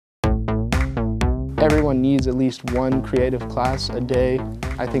Everyone needs at least one creative class a day.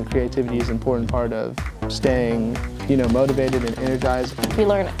 I think creativity is an important part of staying, motivated and energized. You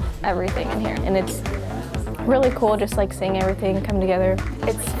learn everything in here, and it's really cool just like seeing everything come together.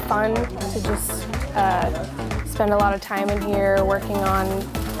 It's fun to just spend a lot of time in here working on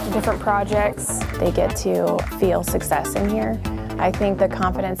different projects. They get to feel success in here. I think the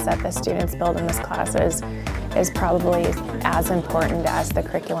confidence that the students build in this class is probably as important as the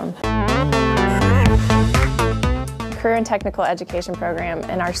curriculum. Career and technical education program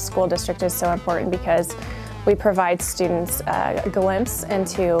in our school district is so important because we provide students a glimpse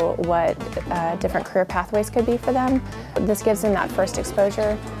into what different career pathways could be for them. This gives them that first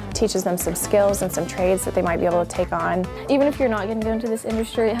exposure, teaches them some skills and some trades that they might be able to take on. Even if you're not going to go into this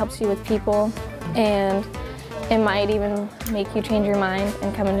industry, it helps you with people, and it might even make you change your mind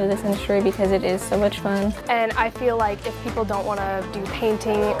and come into this industry because it is so much fun. And I feel like if people don't want to do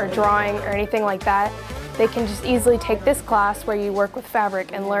painting or drawing or anything like that, they can just easily take this class where you work with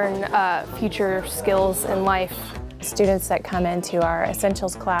fabric and learn future skills in life. Students that come into our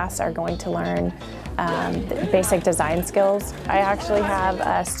essentials class are going to learn basic design skills. I actually have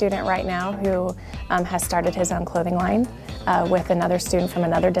a student right now who has started his own clothing line with another student from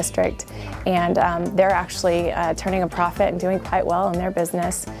another district, and they're actually turning a profit and doing quite well in their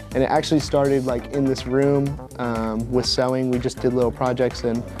business. And it actually started like in this room with sewing. We just did little projects,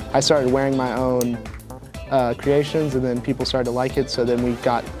 and I started wearing my own creations, and then people started to like it, so then we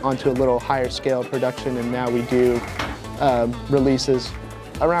got onto a little higher scale production, and now we do releases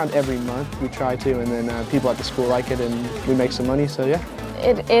around every month. We try to, and then people at the school like it, and we make some money, so yeah.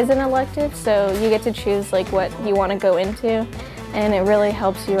 It is an elective, so you get to choose like what you want to go into, and it really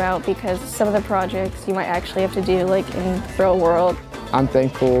helps you out because some of the projects you might actually have to do like in real world. I'm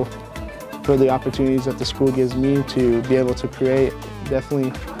thankful for the opportunities that the school gives me to be able to create.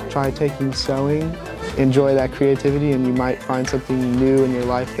 Definitely try taking sewing, enjoy that creativity, and you might find something new in your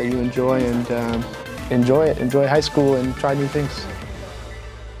life that you enjoy, and enjoy it. Enjoy high school and try new things.